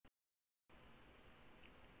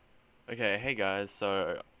Okay, hey guys,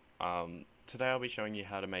 today I'll be showing you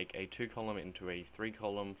how to make a 2-column into a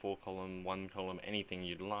 3-column, 4-column, 1-column, anything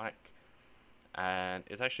you'd like, and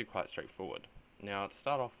it's actually quite straightforward. Now, to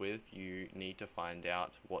start off with, you need to find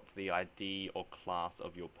out what the ID or class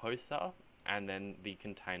of your posts are, and then the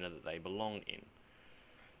container that they belong in.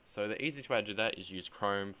 So the easiest way to do that is use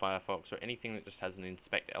Chrome, Firefox, or anything that just has an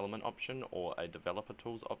inspect element option or a developer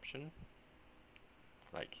tools option,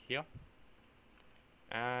 like here.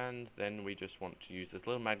 And then we just want to use this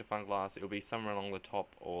little magnifying glass. It will be somewhere along the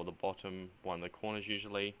top or the bottom, one of the corners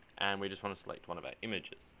usually, and we just want to select one of our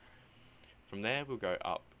images. From there we'll go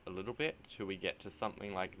up a little bit till we get to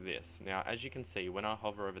something like this. Now as you can see, when I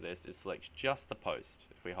hover over this, it selects just the post.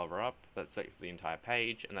 If we hover up, that selects the entire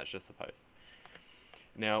page, and that's just the post.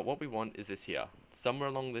 Now what we want is this here. Somewhere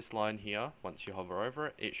along this line here, once you hover over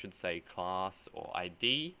it, it should say class or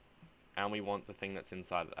ID, and we want the thing that's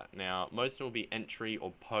inside of that. Now, most of it will be entry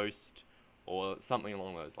or post or something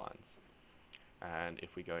along those lines. And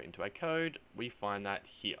if we go into our code, we find that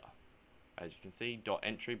here. As you can see,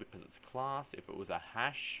 .entry because it's a class. If it was a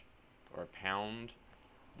hash or a pound,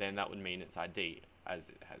 then that would mean it's ID, as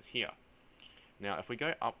it has here. Now, if we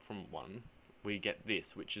go up from 1, we get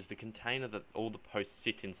this, which is the container that all the posts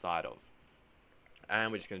sit inside of.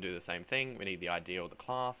 And we're just going to do the same thing. We need the ID or the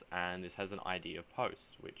class, and this has an ID of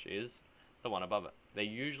post, which is the one above it. They're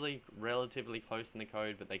usually relatively close in the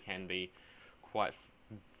code, but they can be quite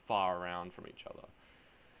far around from each other.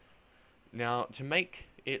 Now, to make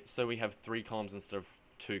it so we have 3 columns instead of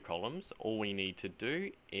 2 columns, all we need to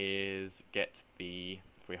do is get the,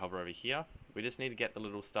 if we hover over here, we just need to get the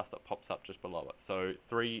little stuff that pops up just below it. So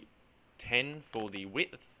 310 for the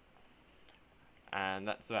width, and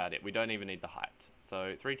that's about it. We don't even need the height.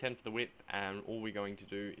 So 310 for the width, and all we're going to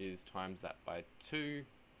do is times that by 3,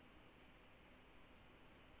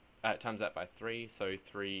 so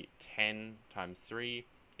 310 times 3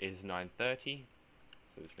 is 930,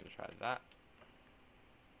 so just going to try that.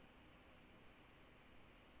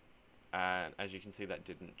 And as you can see, that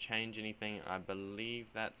didn't change anything. I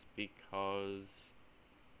believe that's because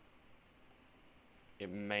it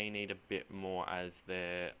may need a bit more, as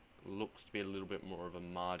there looks to be a little bit more of a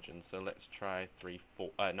margin. So let's try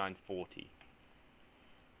 940.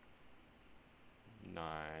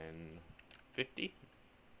 950.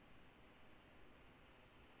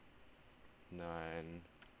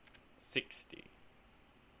 960.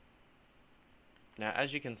 Now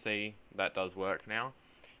as you can see, that does work now.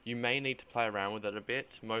 You may need to play around with it a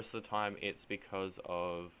bit. Most of the time it's because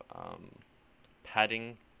of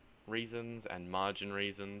padding reasons and margin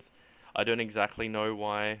reasons. I don't exactly know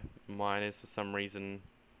why mine is for some reason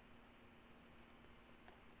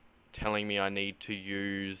telling me I need to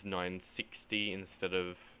use 960 instead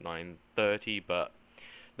of 930, but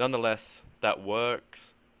nonetheless that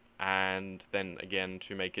works. And then again,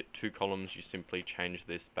 to make it 2 columns, you simply change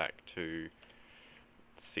this back to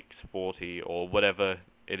 640 or whatever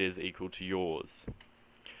it is equal to yours.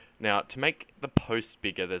 Now, to make the post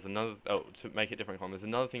bigger, there's another, to make it different column, there's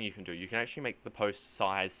another thing you can do. You can actually make the post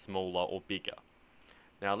size smaller or bigger.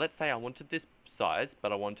 Now, let's say I wanted this size,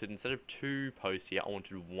 but I wanted, instead of 2 posts here, I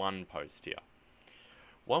wanted 1 post here.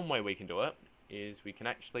 One way we can do it is we can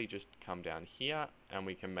actually just come down here and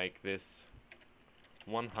we can make this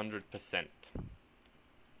 100%.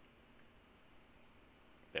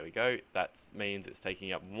 There we go. That means it's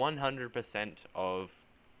taking up 100% of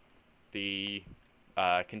the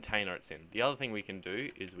container it's in. The other thing we can do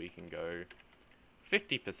is we can go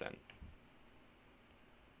 50%.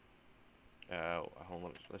 Hold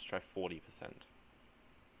on, let's try 40%.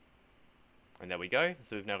 And there we go.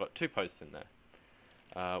 So we've now got 2 posts in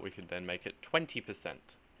there. We could then make it 20%.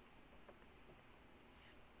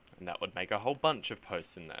 And that would make a whole bunch of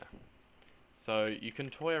posts in there. So you can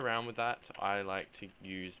toy around with that. I like to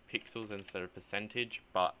use pixels instead of percentage,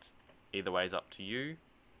 but either way is up to you.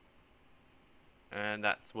 And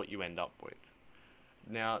that's what you end up with.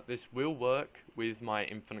 Now this will work with my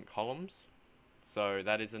infinite columns, so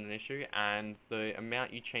that isn't an issue, and the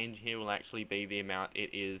amount you change here will actually be the amount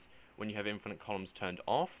it is when you have infinite columns turned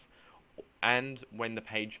off, and when the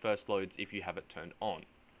page first loads if you have it turned on.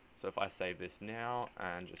 So if I save this now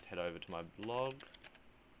and just head over to my blog,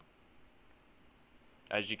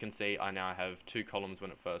 as you can see, I now have 2 columns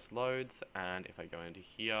when it first loads, and if I go into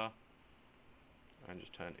here and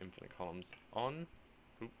just turn infinite columns on,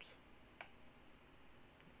 oops,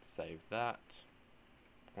 save that.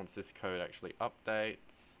 Once this code actually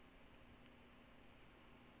updates,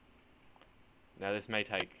 now this may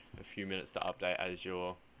take a few minutes to update as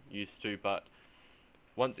you're used to, but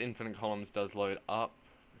once infinite columns does load up,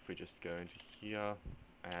 if we just go into here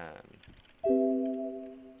and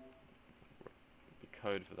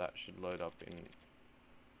code for that should load up in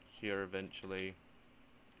here eventually.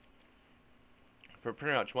 But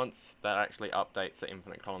pretty much once that actually updates that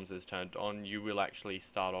infinite columns is turned on, you will actually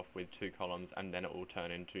start off with 2 columns and then it will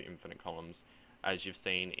turn into infinite columns, as you've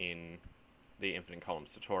seen in the infinite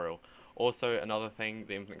columns tutorial. Also, another thing,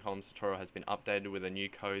 the infinite columns tutorial has been updated with a new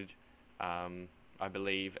code, I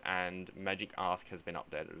believe, and magic ask has been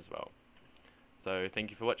updated as well. So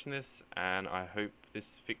thank you for watching this, and I hope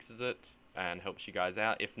this fixes it and helps you guys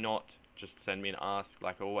out. If not, just send me an ask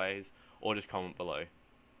like always, or just comment below.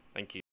 Thank you.